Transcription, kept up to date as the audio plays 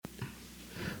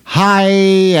Hi,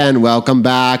 and welcome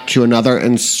back to another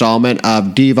installment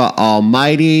of Diva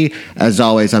Almighty. As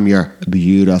always, I'm your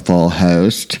beautiful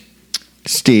host,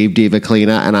 Steve Diva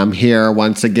Kalina, and I'm here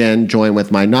once again, joined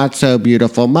with my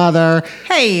not-so-beautiful mother.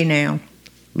 Hey, now.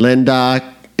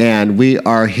 Linda, and we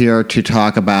are here to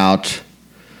talk about...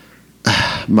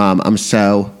 Mom, I'm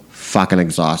so fucking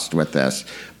exhausted with this.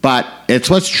 But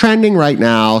it's what's trending right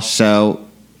now, so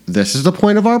this is the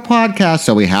point of our podcast,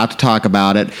 so we have to talk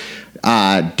about it.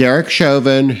 Derek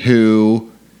Chauvin,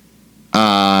 who, do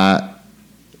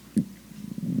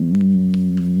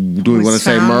we want to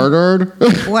say murdered?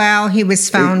 Well, he was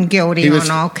found guilty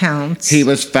on all counts. He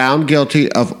was found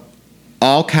guilty of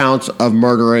all counts of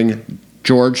murdering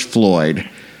George Floyd.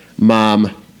 Mom,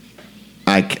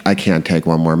 I can't take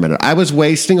one more minute. I was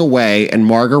wasting away in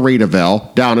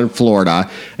Margaritaville down in Florida,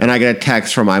 and I get a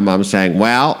text from my mom saying,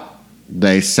 well,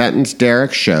 they sentenced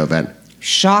Derek Chauvin.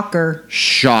 Shocker.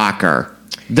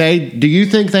 Do you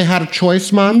think they had a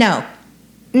choice, Mom? No.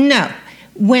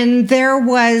 When there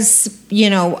was,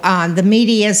 the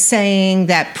media saying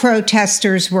that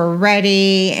protesters were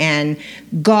ready and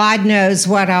God knows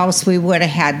what else, we would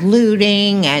have had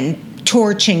looting and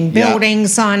torching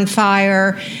buildings on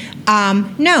fire.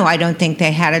 No, I don't think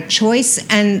they had a choice.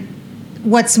 And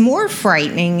what's more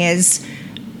frightening is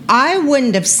I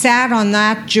wouldn't have sat on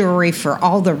that jury for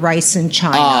all the rice in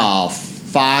China. Oh,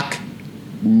 fuck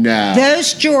no.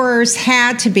 Those jurors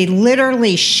had to be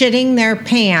literally shitting their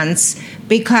pants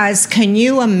because can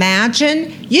you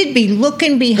imagine? You'd be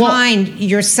looking behind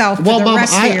yourself for the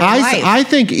rest of your life. I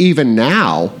think even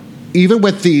now, even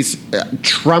with these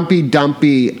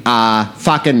Trumpy-dumpy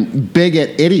fucking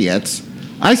bigot idiots,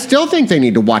 I still think they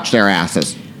need to watch their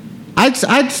asses.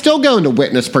 I'd still go into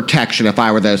witness protection if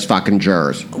I were those fucking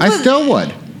jurors. I still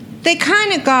would. They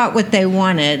kind of got what they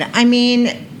wanted. I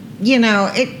mean,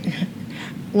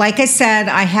 like I said,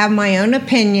 I have my own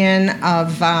opinion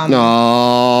of my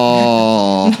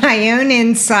own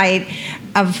insight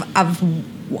of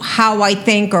how I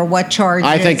think or what charges.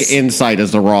 I think insight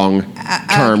is the wrong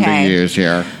term to use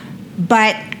here.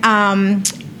 But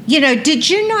did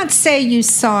you not say you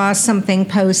saw something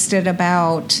posted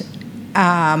about?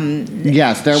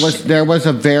 Yes, there was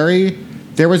a very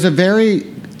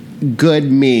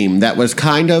good meme that was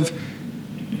kind of.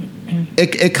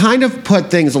 It kind of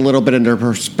put things a little bit into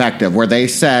perspective where they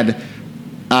said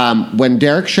when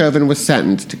Derek Chauvin was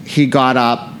sentenced, he got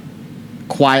up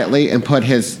quietly and put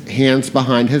his hands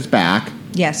behind his back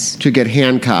to get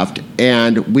handcuffed,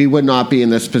 and we would not be in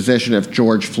this position if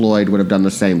George Floyd would have done the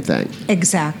same thing.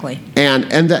 Exactly. And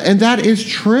that is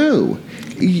true.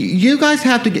 You guys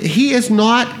have to he is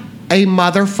not a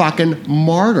motherfucking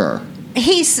martyr.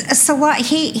 He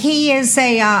is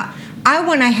a... I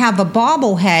want to have a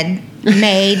bobblehead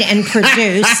made and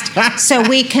produced so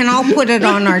we can all put it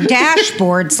on our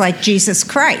dashboards like Jesus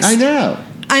Christ. I know.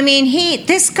 I mean,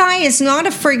 this guy is not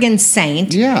a friggin'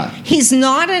 saint. Yeah. He's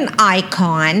not an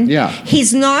icon. Yeah.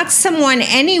 He's not someone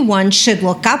anyone should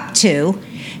look up to.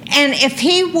 And if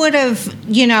he would have,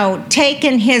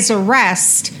 taken his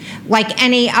arrest like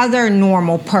any other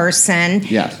normal person,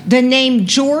 the name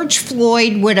George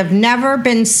Floyd would have never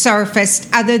been surfaced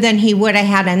other than he would have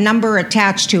had a number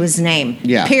attached to his name.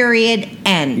 Yeah. Period.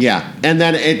 End. Yeah. And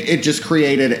then it just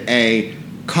created a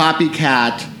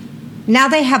copycat. Now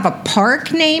they have a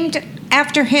park named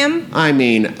after him? I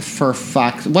mean, for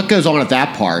fuck's... What goes on at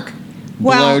that park?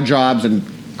 Well, blowjobs and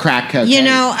crack cocaine.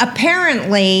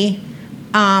 Apparently...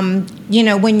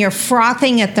 when you're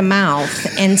frothing at the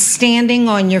mouth and standing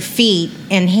on your feet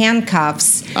in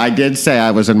handcuffs. I did say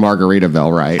I was in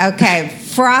Margaritaville, right? Okay.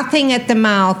 Frothing at the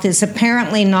mouth is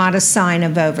apparently not a sign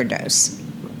of overdose.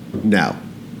 No.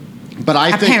 But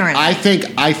I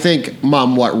think,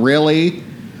 Mom, what really...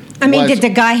 did the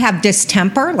guy have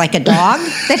distemper like a dog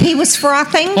that he was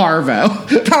frothing? Parvo,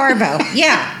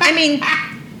 yeah. I mean,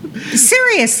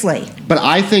 seriously. But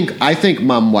I think,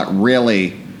 Mom, what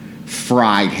really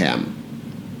fried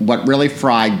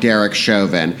Derek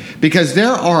Chauvin, because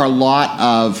there are a lot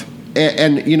of,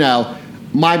 and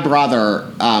my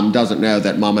brother doesn't know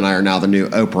that Mom and I are now the new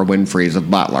Oprah Winfreys of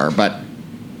Butler, but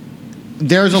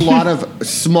there's a lot of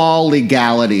small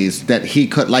legalities that he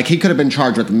could have been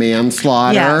charged with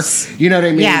manslaughter. Yes. You know what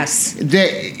I mean? Yes.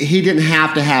 He didn't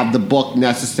have to have the book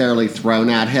necessarily thrown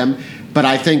at him, but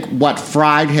I think what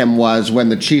fried him was when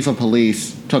the chief of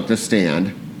police took the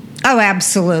stand. Oh,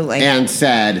 absolutely. And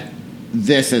said,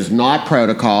 this is not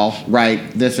protocol,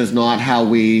 right? This is not how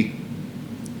we...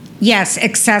 Yes,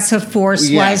 excessive force was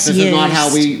used. This is not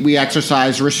how we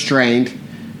exercise restraint.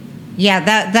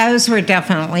 Yeah, those were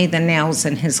definitely the nails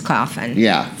in his coffin.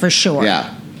 Yeah. For sure.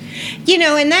 Yeah.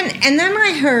 And then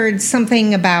I heard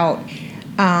something about,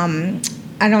 I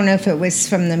don't know if it was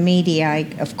from the media,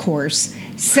 of course,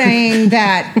 saying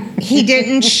that he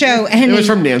didn't show any. It was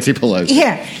from Nancy Pelosi.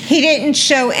 Yeah, he didn't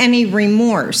show any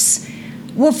remorse.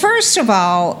 Well, first of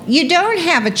all, you don't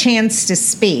have a chance to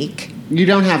speak. You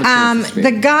don't have a chance to speak.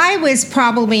 The guy was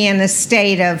probably in a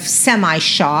state of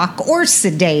semi-shock or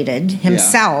sedated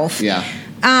himself. Yeah.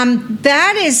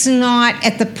 That is not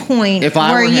at the point if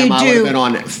I where were him, you do. I would have been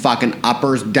on fucking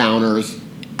uppers, downers.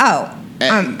 Oh,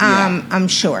 I'm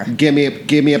sure. Give me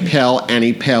a pill.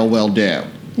 Any pill will do.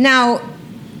 Now,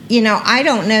 I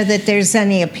don't know that there's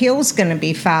any appeals going to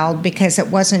be filed because it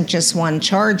wasn't just one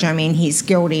charge. I mean, he's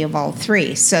guilty of all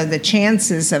three. So the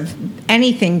chances of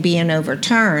anything being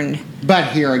overturned.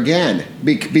 But here again,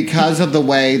 because of the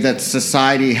way that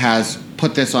society has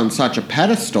put this on such a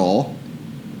pedestal,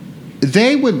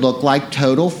 they would look like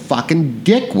total fucking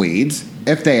dickweeds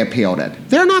if they appealed it.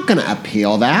 They're not going to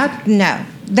appeal that. No.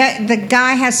 The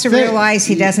guy has to realize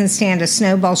he doesn't stand a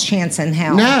snowball's chance in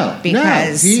hell. No,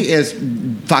 because he is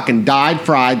fucking dyed,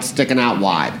 fried, sticking out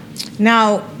wide.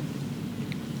 Now,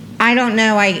 I don't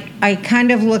know. I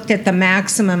kind of looked at the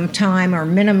maximum time or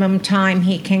minimum time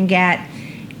he can get,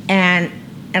 and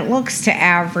it looks to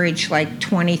average like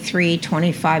 23,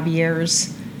 25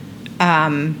 years.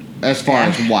 As far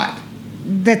as what?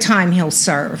 The time he'll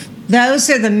serve. Those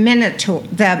are the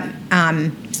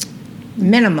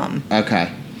minimum.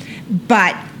 Okay.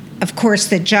 But, of course,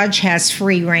 the judge has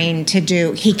free reign to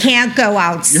do. He can't go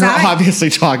outside. You're obviously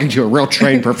talking to a real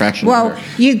trained professional. Well,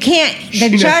 you can't. She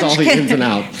knows all the ins and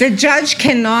outs. The judge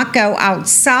cannot go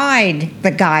outside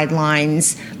the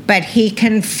guidelines, but he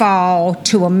can fall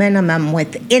to a minimum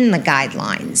within the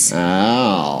guidelines.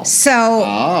 Oh.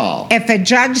 So if a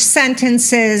judge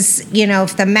sentences,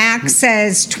 if the max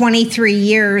says 23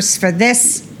 years for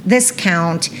this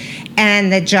count,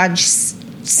 and the judge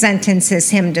sentences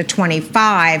him to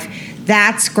 25,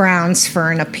 that's grounds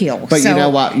for an appeal. But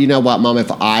you know what, Mom?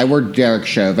 If I were Derek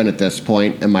Chauvin at this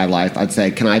point in my life, I'd say,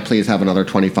 can I please have another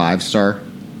 25, sir?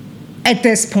 At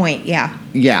this point, yeah.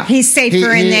 Yeah. He's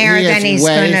safer in there than he's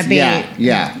going to be.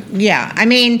 Yeah. Yeah, I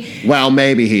mean... Well,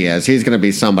 maybe he is. He's going to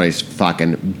be somebody's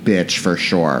fucking bitch for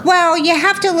sure. Well, you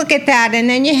have to look at that, and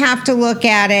then you have to look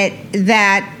at it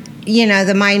that...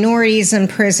 the minorities in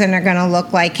prison are going to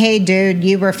look like, hey, dude,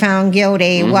 you were found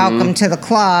guilty. Mm-hmm. Welcome to the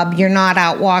club. You're not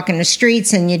out walking the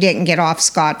streets and you didn't get off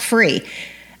scot-free.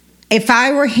 If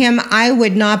I were him, I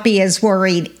would not be as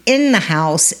worried in the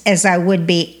house as I would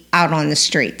be out on the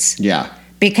streets. Yeah.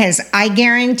 Because I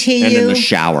guarantee you... And in the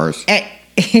showers.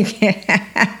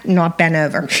 Not bent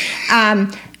over.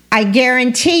 I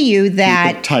guarantee you that...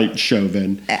 Keep it tight,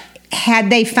 Chauvin. Had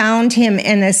they found him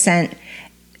innocent...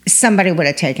 somebody would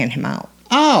have taken him out.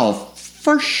 Oh,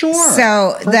 for sure.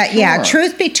 So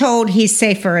truth be told, he's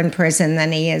safer in prison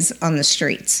than he is on the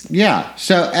streets. Yeah.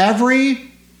 So every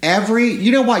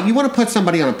you know what? You want to put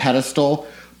somebody on a pedestal?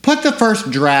 Put the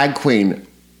first drag queen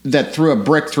that threw a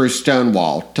brick through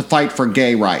Stonewall to fight for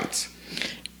gay rights.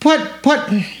 Put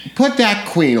that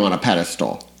queen on a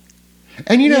pedestal.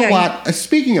 And you know what?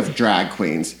 Speaking of drag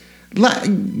queens,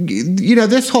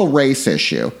 this whole race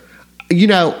issue.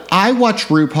 I watch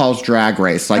RuPaul's Drag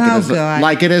Race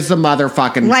like it is the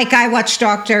motherfucking... Like I watch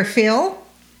Dr. Phil?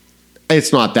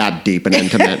 It's not that deep and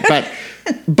intimate,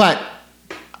 but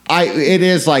it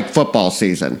is like football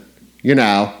season,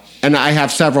 And I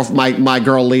have several... My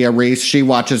girl Leah Reese, she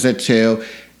watches it too.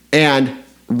 And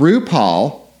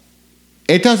RuPaul,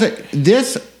 it doesn't...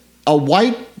 A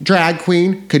white drag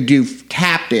queen could do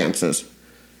tap dances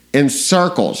in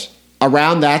circles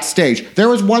around that stage. There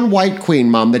was one white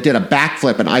queen, Mom, that did a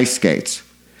backflip in ice skates.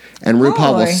 And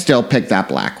RuPaul will still pick that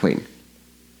black queen.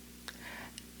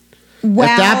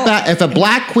 Well, if a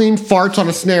black queen farts on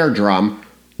a snare drum,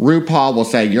 RuPaul will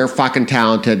say, you're fucking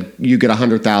talented, you get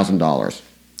 $100,000.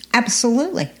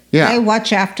 Absolutely. Yeah. They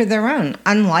watch after their own,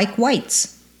 unlike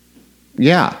whites.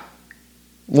 Yeah.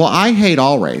 Well, I hate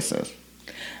all races.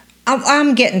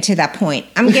 I'm getting to that point.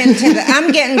 I'm getting to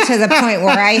the point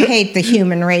where I hate the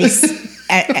human race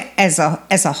as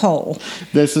a whole.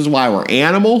 This is why we're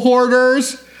animal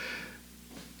hoarders.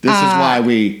 This is why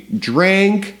we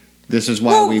drink. This is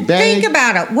why we beg. Think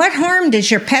about it. What harm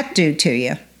does your pet do to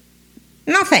you?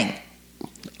 Nothing.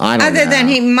 I don't know. Other than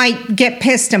he might get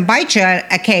pissed and bite you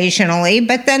occasionally,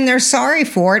 but then they're sorry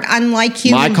for it, unlike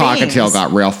human beings. My cockatiel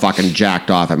got real fucking jacked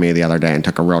off at me the other day and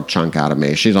took a real chunk out of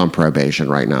me. She's on probation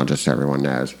right now, just so everyone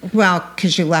knows. Well,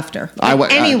 because you left her.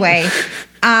 Anyway,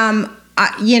 I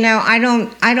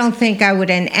don't think I would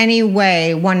in any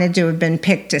way wanted to have been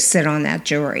picked to sit on that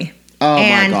jury. Oh,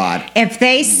 and my God. if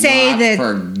they say Not that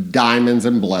for diamonds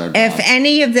and blow if jobs.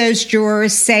 any of those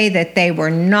jurors say that they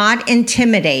were not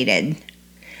intimidated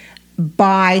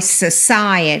by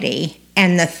society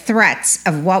and the threats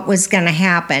of what was going to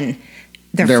happen,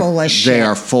 they're full of shit. They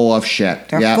are full of shit.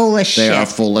 They're full of shit. They are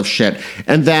full of shit.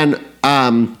 And then,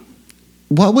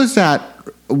 what was that?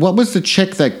 What was the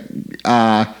chick that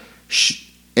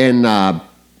in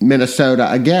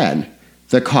Minnesota again?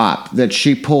 The cop that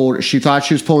she thought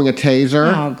she was pulling a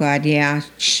taser. Oh God, yeah.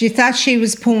 She thought she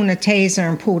was pulling a taser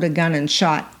and pulled a gun and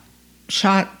shot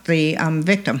the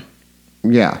victim.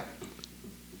 Yeah.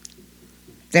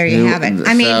 There you have it.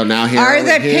 I mean, so now are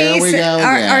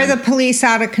the police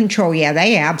out of control? Yeah,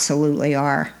 they absolutely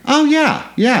are. Oh yeah,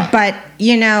 yeah. But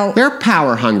they're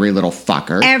power hungry little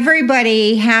fuckers.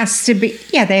 Everybody has to be.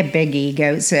 Yeah, they have big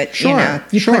egos. That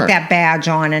you put that badge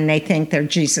on and they think they're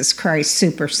Jesus Christ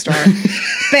superstar.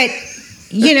 But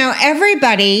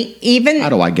everybody, even how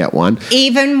do I get one?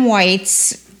 Even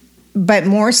whites, but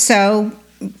more so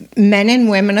men and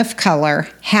women of color,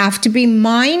 have to be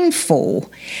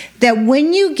mindful that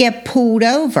when you get pulled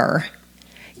over,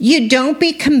 you don't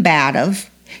be combative,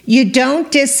 you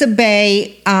don't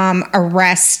disobey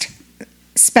arrest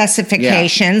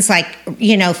specifications, like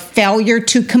failure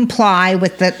to comply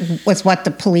with what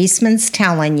the policeman's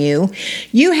telling you.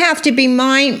 You have to be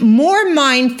more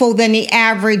mindful than the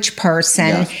average person.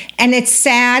 Yes. And it's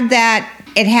sad that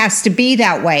it has to be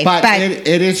that way. But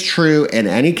it is true in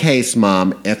any case,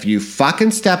 Mom. If you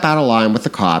fucking step out of line with the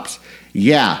cops,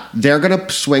 yeah, they're going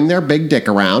to swing their big dick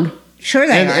around. Sure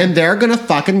they are. And they're going to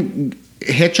fucking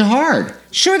hit you hard.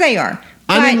 Sure they are.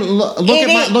 I mean,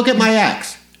 look at my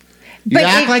ex. You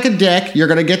act like a dick, you're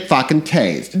going to get fucking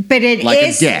tased. But a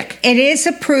dick. It is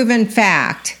a proven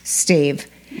fact, Steve,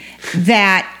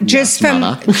 that just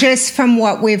from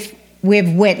what we've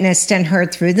witnessed and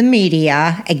heard through the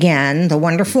media, again, the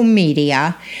wonderful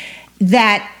media,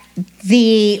 that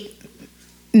the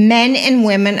men and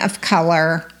women of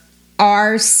color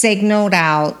are signaled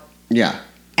out. Yeah.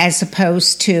 As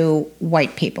opposed to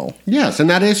white people. Yes, and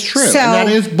that is true. So, and that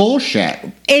is bullshit.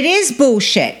 It is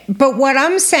bullshit. But what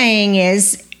I'm saying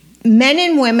is men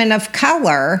and women of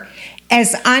color,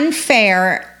 as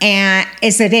unfair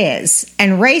as it is,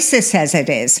 and racist as it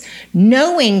is,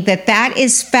 knowing that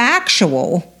is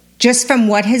factual, just from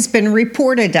what has been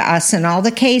reported to us in all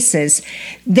the cases,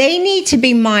 they need to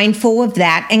be mindful of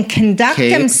that and conduct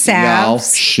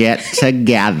themselves. Shit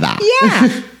together.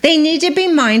 Yeah. They need to be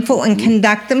mindful and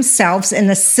conduct themselves in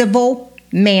a civil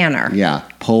manner. Yeah.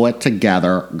 Pull it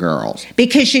together, girls.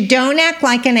 Because you don't act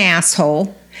like an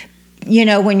asshole.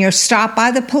 When you're stopped by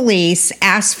the police,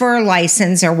 ask for a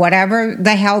license or whatever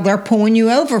the hell they're pulling you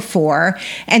over for,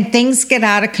 and things get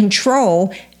out of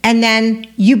control, and then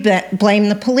you blame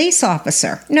the police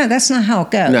officer. No, that's not how it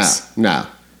goes. No.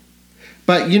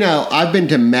 But, I've been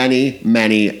to many,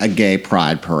 many a gay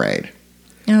pride parade.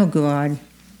 Oh, God.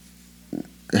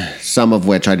 Some of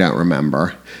which I don't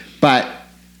remember. But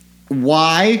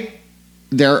why?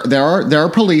 There are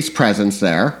police presence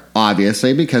there,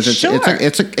 obviously, because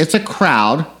it's a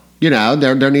crowd.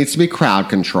 There needs to be crowd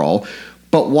control.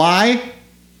 But why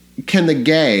can the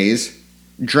gays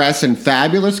dress in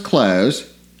fabulous clothes,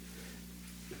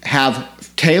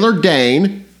 have Taylor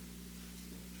Dane,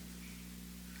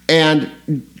 and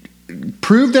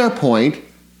prove their point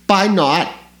by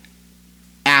not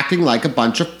acting like a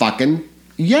bunch of fucking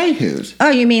yahoos? Oh,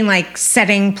 you mean like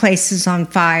setting places on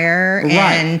fire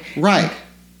and right.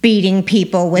 beating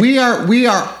people with... We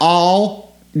are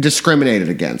all discriminated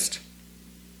against.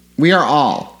 We are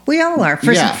all. We all are,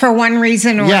 for one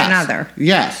reason or another.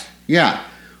 Yes, yeah.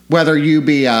 Whether you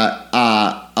be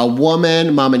a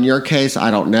woman, Mom, in your case, I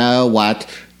don't know what,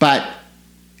 but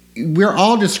we're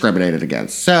all discriminated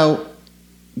against. So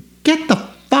get the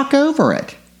fuck over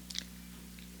it.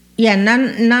 Yeah,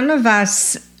 none of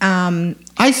us...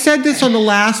 I said this on the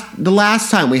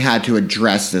last time we had to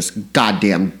address this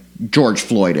goddamn George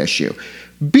Floyd issue.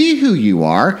 Be who you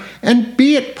are and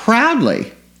be it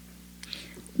proudly.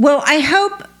 Well, I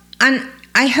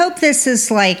hope this is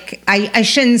like, I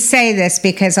shouldn't say this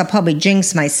because I'll probably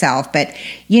jinx myself, but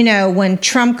when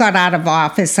Trump got out of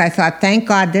office, I thought, thank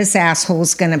God this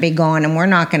asshole's going to be gone and we're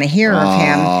not going to hear of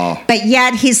him. But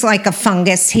yet he's like a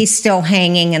fungus. He's still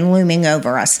hanging and looming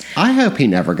over us. I hope he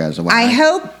never goes away.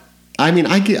 I mean,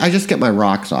 I just get my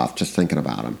rocks off just thinking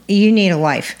about him. You need a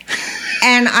life.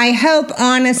 And I hope,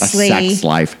 honestly... A sex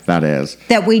life, that is.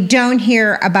 That we don't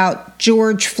hear about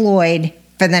George Floyd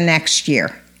for the next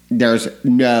year. There's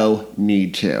no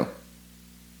need to.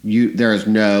 There is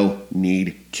no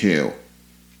need to.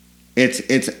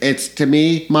 It's to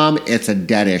me, Mom, it's a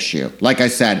dead issue. Like I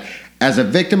said, as a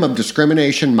victim of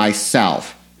discrimination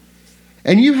myself.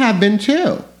 And you have been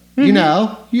too. You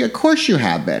know, of course you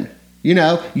have been. You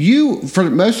know, you, for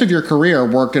most of your career,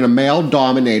 worked in a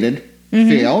male-dominated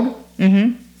field.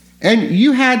 And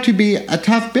you had to be a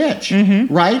tough bitch,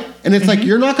 right? And it's like,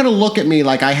 you're not going to look at me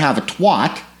like I have a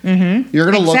twat. You're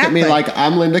going to look at me like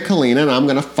I'm Linda Kalina and I'm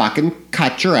going to fucking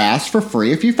cut your ass for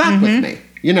free if you fuck with me.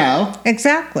 You know?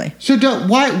 Exactly. So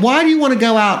why do you want to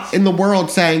go out in the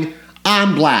world saying,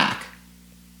 I'm black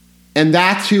and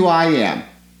that's who I am?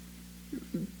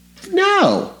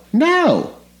 No.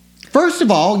 First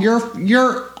of all, you're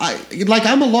like,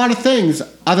 I'm a lot of things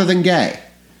other than gay.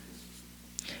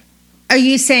 Are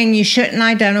you saying you shouldn't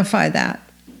identify that?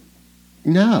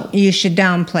 No. You should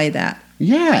downplay that.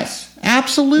 Yes,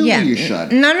 absolutely you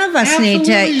should. None of us need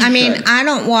to. Absolutely I mean, should. I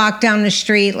don't walk down the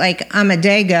street like I'm a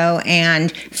dago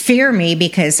and fear me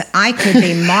because I could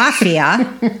be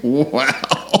mafia.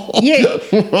 Wow.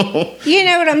 You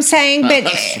know what I'm saying? But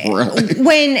Really?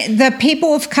 when the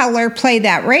people of color play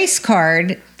that race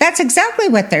card, that's exactly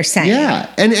what they're saying. Yeah,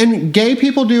 and gay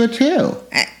people do it too.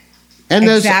 And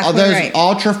those Exactly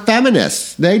ultra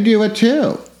feminists, they do it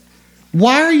too.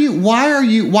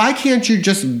 Why can't you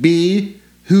just be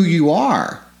who you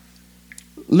are?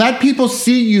 Let people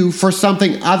see you for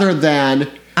something other than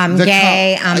I'm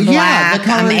gay, I'm black,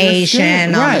 I'm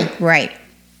Asian. Right.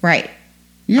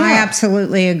 Yeah. I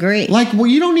absolutely agree. Like, well,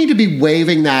 you don't need to be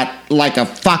waving that like a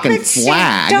fucking But see,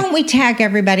 flag. don't we tag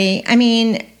everybody? I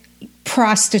mean,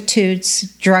 prostitutes,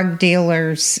 drug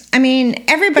dealers. I mean, Well,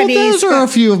 everybody's. those are a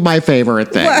few of my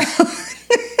favorite things.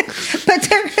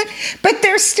 but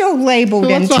they're still labeled So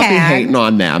and let's not be tagged. hating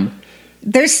on them.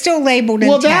 They're still labeled and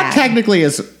Well, tagged. that technically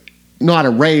is not a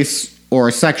race or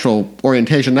a sexual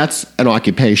orientation. That's an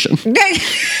occupation.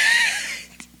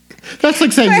 That's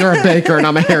like saying you're a baker and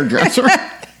I'm a hairdresser.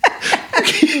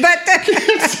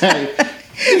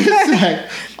 say,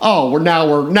 oh,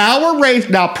 we're race.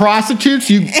 Now prostitutes,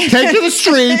 you take to the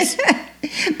streets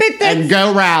and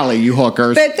go rally, you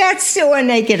hookers. But that's still a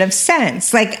negative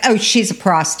sense. Like, oh, she's a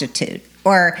prostitute.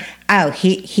 Or, oh,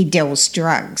 he deals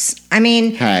drugs. I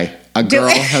mean, Hey, a girl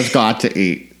has got to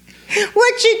eat.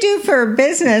 what you do for a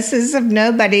business is of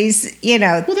nobody's, Well,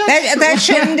 that's that true.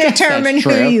 shouldn't That's determine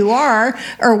who true. you are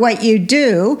or what you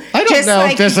do. I don't know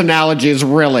if this analogy is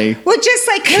really Well, just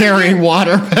like carrying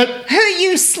water, but who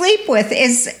you sleep with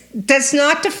does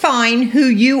not define who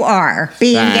you are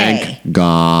being gay. thank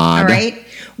God. All right?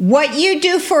 What you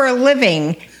do for a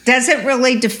living doesn't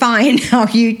really define how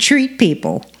you treat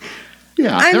people.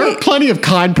 Yeah, there are plenty of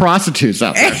kind prostitutes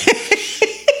out there.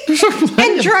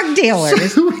 And drug dealers.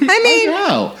 I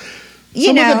know.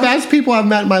 Some of the best people I've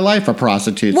met in my life are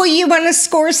prostitutes. Well, you want to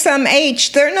score some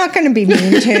H, they're not going to be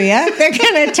mean to you. They're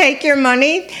going to take your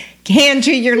money, hand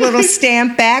you your little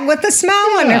stamp bag with a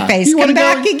smile on their face. You wanna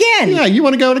Come back again. Yeah, you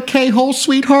want to go to K-hole,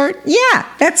 sweetheart? Yeah,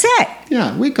 that's it.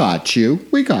 Yeah, we got you.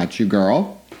 We got you,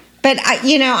 girl. But,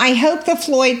 I hope the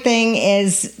Floyd thing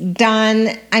is done.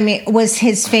 I mean, was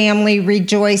his family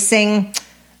rejoicing?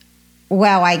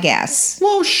 Well, I guess.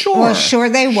 Well, sure. Well, sure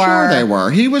they were. Sure they were.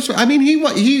 He was. I mean,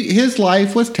 his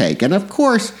life was taken. Of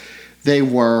course, they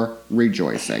were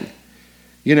rejoicing.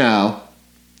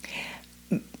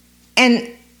 And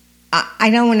I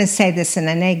don't want to say this in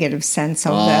a negative sense,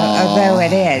 although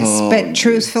it is. But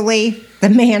truthfully, the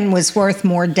man was worth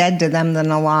more dead to them than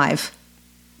alive.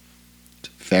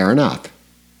 Fair enough.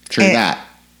 True that.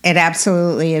 It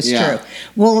absolutely is Yeah. true.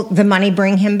 Will the money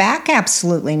bring him back?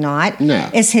 Absolutely not. No.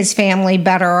 Is his family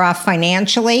better off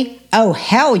financially? Oh,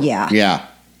 hell yeah. Yeah.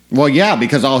 Well, yeah,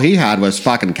 because all he had was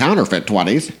fucking counterfeit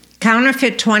 20s.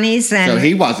 Counterfeit 20s and... So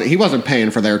he wasn't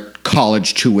paying for their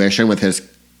college tuition with his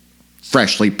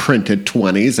freshly printed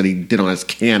 20s that he did on his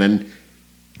Canon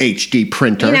HD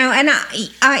printer. And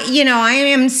I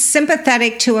am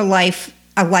sympathetic to a life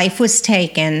was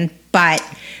taken, but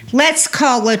let's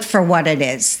call it for what it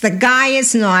is. The guy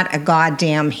is not a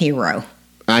goddamn hero.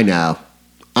 I know.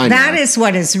 That is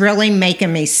what is really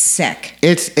making me sick.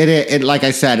 It like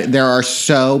I said, there are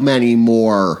so many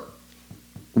more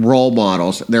role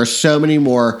models. There's so many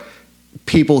more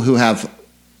people who have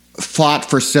fought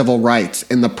for civil rights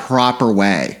in the proper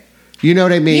way. You know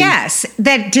what I mean? Yes,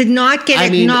 that did not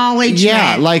get acknowledgement.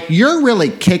 Yeah, like you're really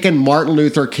kicking Martin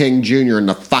Luther King Jr. in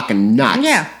the fucking nuts.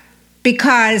 Yeah,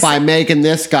 because... by making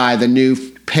this guy the new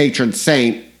patron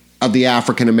saint of the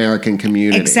African American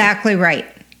community. Exactly right.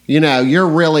 You're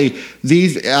really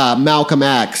these Malcolm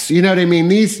X. You know what I mean?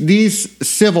 These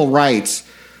civil rights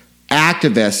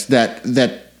activists that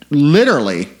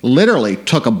literally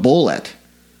took a bullet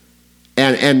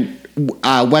and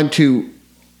went to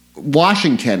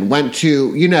Washington, went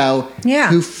to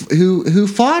who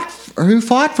fought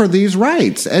for these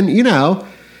rights. And,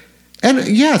 and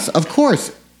yes, of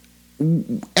course,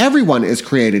 everyone is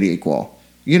created equal,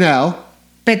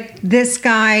 But this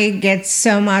guy gets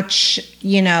so much,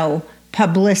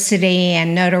 publicity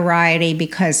and notoriety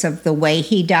because of the way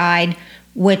he died,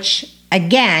 which,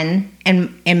 again,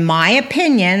 in my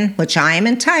opinion, which I am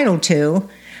entitled to,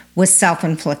 was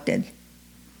self-inflicted.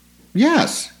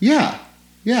 Yes. Yeah.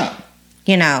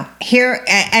 Here,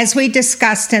 as we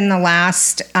discussed in the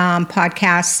last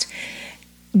podcast,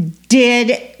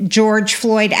 did George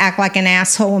Floyd act like an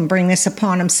asshole and bring this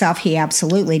upon himself? He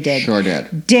absolutely did. Sure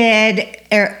did. Did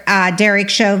Derek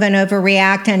Chauvin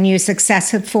overreact and use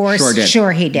excessive force? Sure did.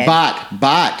 Sure he did.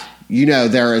 But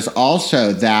there is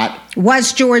also that...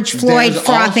 Was George Floyd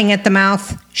frothing at the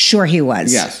mouth? Sure he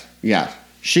was. Yes.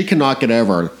 She cannot get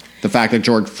over the fact that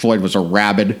George Floyd was a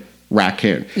rabid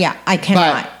raccoon. Yeah, I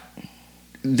cannot. But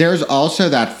there's also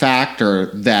that factor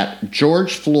that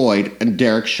George Floyd and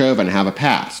Derek Chauvin have a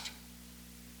past.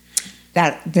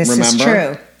 This is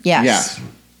true. Yes.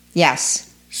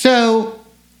 So,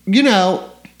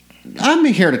 I'm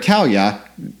here to tell you,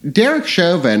 Derek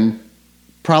Chauvin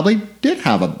probably did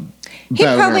have a boner. He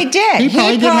probably did. He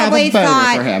probably did have a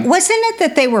boner for him. Wasn't it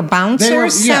that they were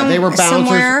bouncers? They were bouncers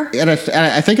somewhere?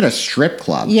 I think at a strip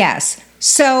club. Yes.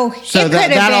 So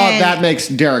that makes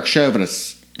Derek Chauvin a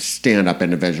stand-up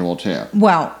individual too.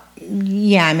 Well,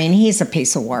 yeah, I mean, he's a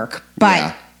piece of work,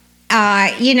 but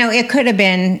it could have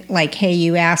been like, "Hey,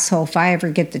 you asshole! If I ever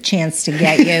get the chance to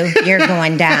get you, you're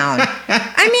going down."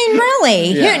 I mean,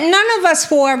 really, none of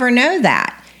us will ever know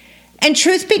that. And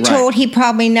truth be told, he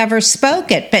probably never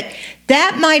spoke it, but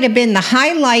that might have been the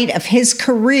highlight of his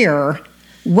career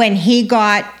when he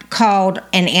got called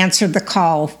and answered the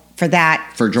call for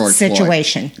George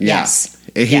situation. Floyd. Yes.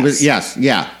 He was,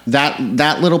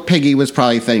 that little piggy was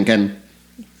probably thinking,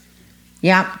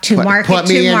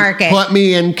 put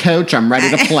me in, coach, I'm ready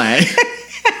to play.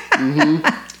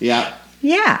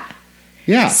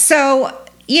 Yeah. So,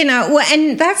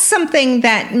 and that's something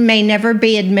that may never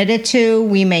be admitted to.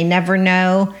 We may never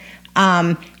know.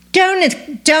 Don't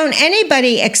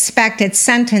anybody expect at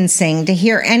sentencing to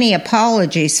hear any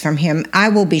apologies from him. I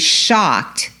will be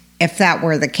shocked if that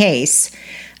were the case.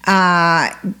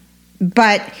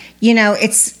 But,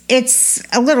 it's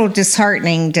a little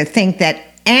disheartening to think that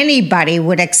anybody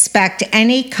would expect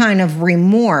any kind of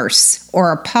remorse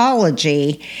or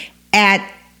apology at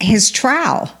his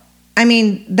trial. I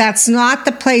mean, that's not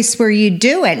the place where you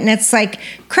do it. And it's like,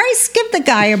 Christ, give the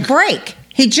guy a break.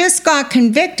 He just got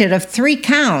convicted of 3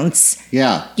 counts.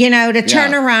 Yeah. To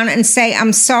turn around and say,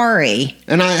 I'm sorry.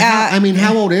 And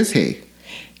how old is he?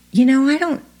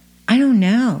 I don't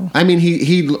know. I mean,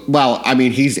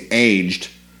 he's aged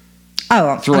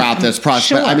throughout this process.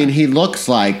 Sure. But, I mean, he looks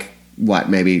like,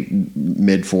 maybe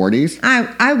mid-40s?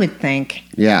 I would think.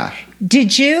 Yeah.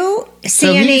 Did you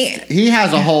see any... He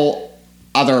has a whole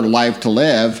other life to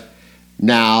live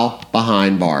now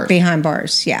behind bars. Behind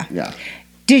bars, yeah. Yeah.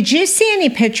 Did you see any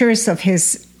pictures of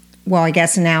his, I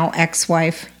guess now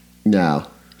ex-wife? No.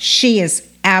 She is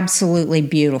absolutely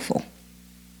beautiful.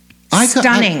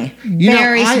 Stunning.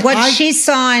 What she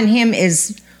saw in him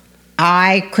is,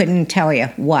 I couldn't tell you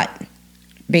what,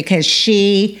 because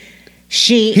she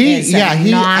is a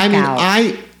knockout.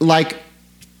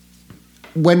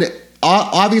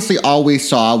 Obviously all we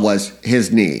saw was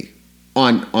his knee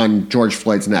on George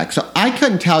Floyd's neck. So I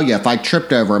couldn't tell you if I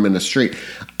tripped over him in the street.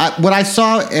 What I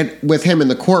saw with him in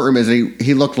the courtroom is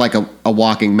he looked like a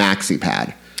walking maxi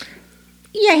pad.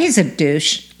 Yeah, he's a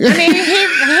douche. I mean,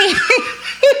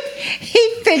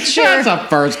 he fits your... That's a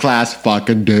first-class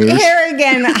fucking douche. Here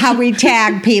again, how we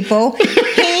tag people.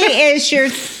 He is your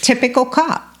typical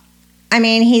cop. I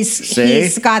mean,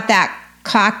 he's got that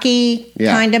cocky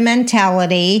kind of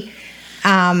mentality.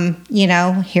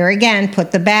 Here again,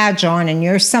 put the badge on and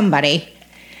you're somebody.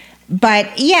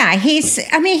 But yeah, he's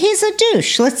a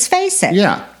douche, let's face it.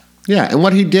 Yeah. And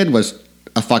what he did was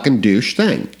a fucking douche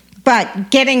thing. But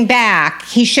getting back,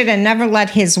 he should have never let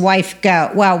his wife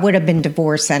go. Well, it would have been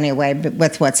divorce anyway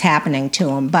with what's happening to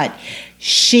him. But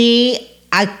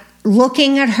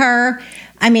looking at her,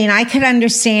 I mean, I could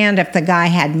understand if the guy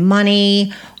had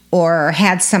money or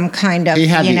had some kind of, he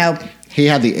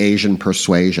had the Asian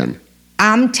persuasion.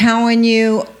 I'm telling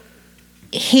you,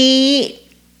 he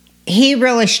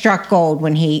really struck gold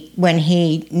when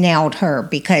he nailed her,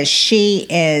 because she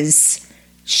is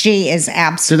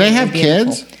absolutely Do they have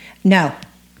beautiful. kids? No.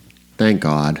 Thank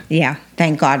God. Yeah,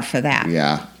 thank God for that.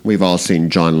 Yeah, we've all seen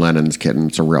John Lennon's kid,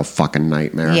 and it's a real fucking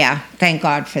nightmare. Yeah, thank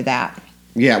God for that.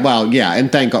 Yeah, well, yeah,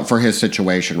 and thank God for his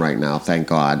situation right now. Thank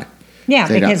God. Yeah,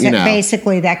 because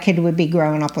basically that kid would be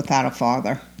growing up without a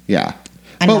father. Yeah.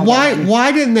 But one.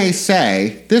 why didn't they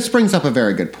say, this brings up a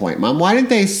very good point, Mom. Why didn't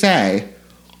they say,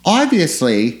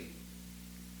 obviously,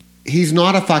 he's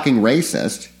not a fucking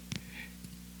racist.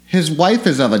 His wife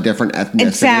is of a different ethnicity.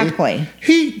 Exactly.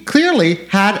 He clearly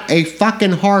had a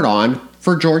fucking hard-on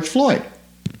for George Floyd.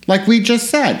 Like we just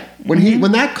said.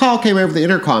 When that call came over the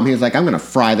intercom, he was like, I'm going to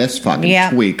fry this fucking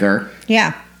tweaker.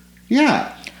 Yeah.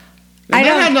 Yeah. And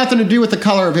that had nothing to do with the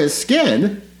color of his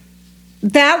skin.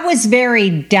 That was very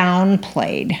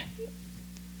downplayed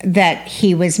that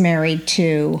he was married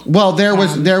to. Well, there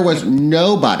was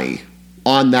nobody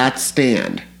on that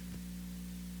stand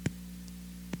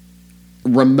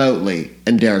remotely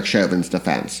in Derek Chauvin's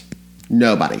defense.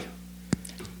 Nobody.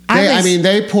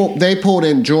 They pulled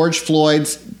in George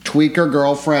Floyd's tweaker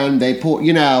girlfriend. They pulled,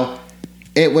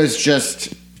 it was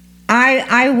just.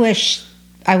 I wish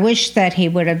that he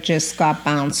would have just got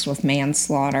bounced with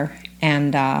manslaughter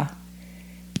and.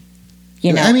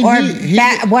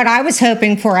 What I was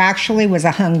hoping for actually was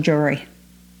a hung jury.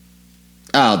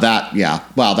 Oh, that, yeah.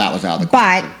 Well, that was out of the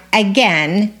question. But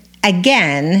again.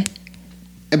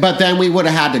 But then we would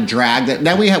have had to drag that.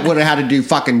 Then we would have had to do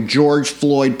fucking George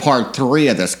Floyd part 3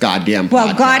 of this goddamn podcast.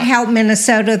 Well, God help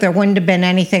Minnesota, there wouldn't have been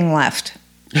anything left.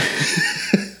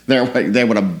 They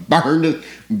would have burned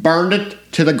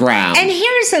it to the ground. And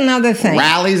here's another thing.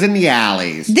 Rallies in the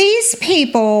alleys. These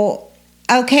people,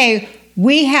 okay,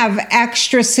 we have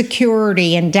extra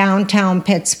security in downtown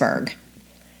Pittsburgh.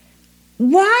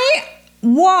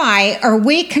 Why are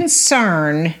we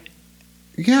concerned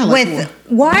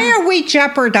why are we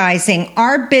jeopardizing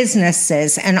our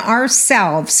businesses and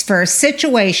ourselves for a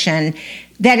situation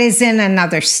that is in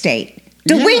another state?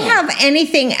 Do we have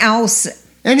anything else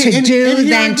to do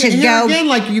than to go? Again,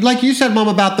 like you said, Mom,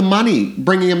 about the money,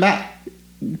 bringing him back.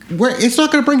 It's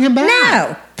not going to bring him back.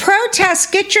 No.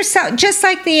 Protest, get yourself, just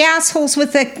like the assholes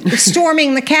with the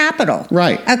storming the Capitol.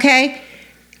 Right. Okay?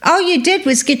 All you did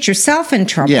was get yourself in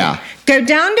trouble. Yeah. Go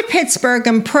down to Pittsburgh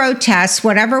and protest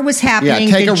whatever was happening.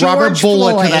 Yeah, take to a rubber George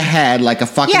bullet Floyd. to the head like a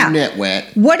fucking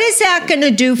nitwit. What is that going to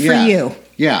do for you?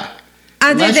 Yeah.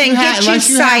 Other than get you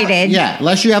cited.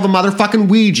 Unless you have a motherfucking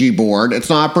Ouija board, it's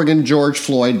not bringing George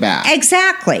Floyd back.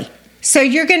 Exactly. So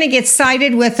you're going to get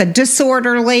cited with a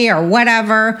disorderly or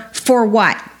whatever for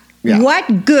what? Yeah.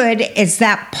 What good is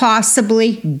that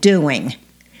possibly doing?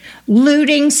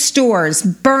 Looting stores,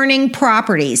 burning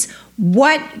properties.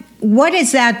 What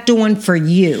is that doing for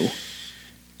you?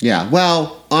 Yeah,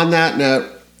 well, on that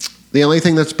note, the only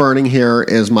thing that's burning here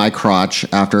is my crotch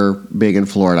after being in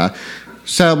Florida.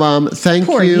 So, Mom, thank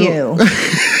you. Poor you.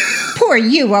 Poor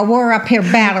you while we're up here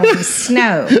battling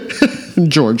snow.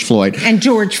 George Floyd. And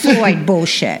George Floyd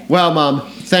bullshit. Well, Mom,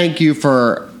 thank you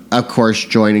for, of course,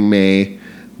 joining me.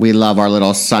 We love our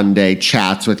little Sunday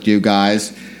chats with you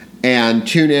guys. And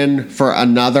tune in for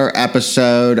another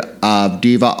episode of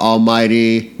Diva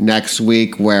Almighty next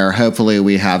week, where hopefully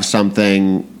we have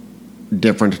something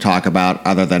different to talk about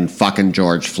other than fucking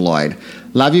George Floyd.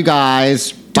 Love you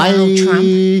guys. Donald Bye.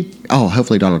 Trump. Oh,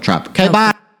 hopefully Donald Trump. Okay,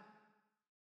 bye.